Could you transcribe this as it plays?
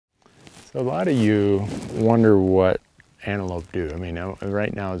So a lot of you wonder what antelope do. I mean,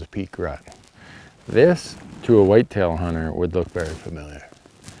 right now is a peak rut. This, to a whitetail hunter, would look very familiar.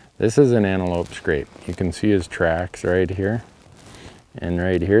 This is an antelope scrape. You can see his tracks right here. And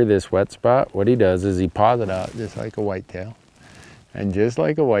right here, this wet spot, what he does is he paws it out just like a whitetail. And just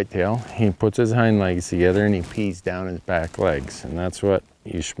like a whitetail, he puts his hind legs together and he pees down his back legs. And that's what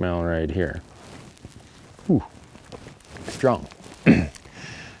you smell right here. Whew, strong.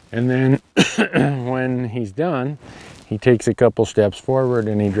 And then when he's done, he takes a couple steps forward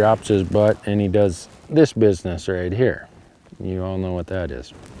and he drops his butt and he does this business right here. You all know what that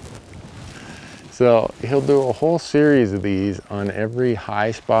is. So he'll do a whole series of these on every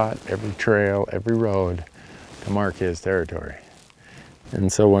high spot, every trail, every road to mark his territory.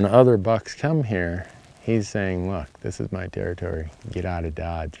 And so when other bucks come here, he's saying, look, this is my territory, get out of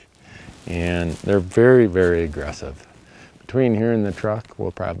Dodge. And they're very, very aggressive. Between here and the truck,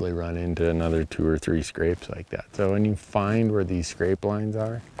 we'll probably run into another 2 or 3 scrapes like that. So when you find where these scrape lines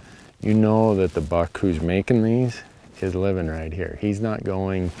are, you know that the buck who's making these is living right here. He's not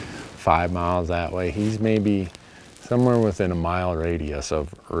going 5 miles that way. He's maybe somewhere within a mile radius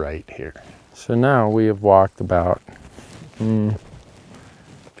of right here. So now we have walked about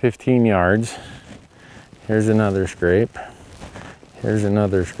 15 yards. Here's another scrape. Here's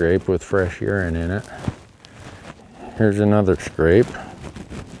another scrape with fresh urine in it. Here's another scrape.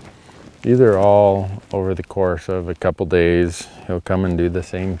 These are all over the course of a couple days. He'll come and do the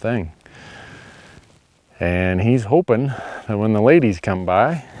same thing. And he's hoping that when the ladies come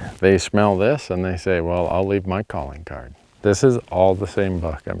by, they smell this and they say, well, I'll leave my calling card. This is all the same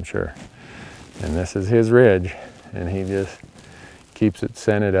buck, I'm sure. And this is his ridge, and he just keeps it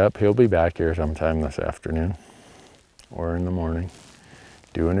scented up. He'll be back here sometime this afternoon or in the morning,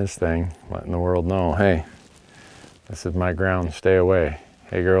 doing his thing, letting the world know, hey, this is my ground, stay away.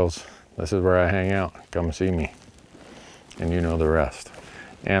 Hey girls, this is where I hang out, come see me. And you know the rest.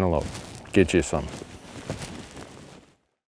 Antelope, get you some.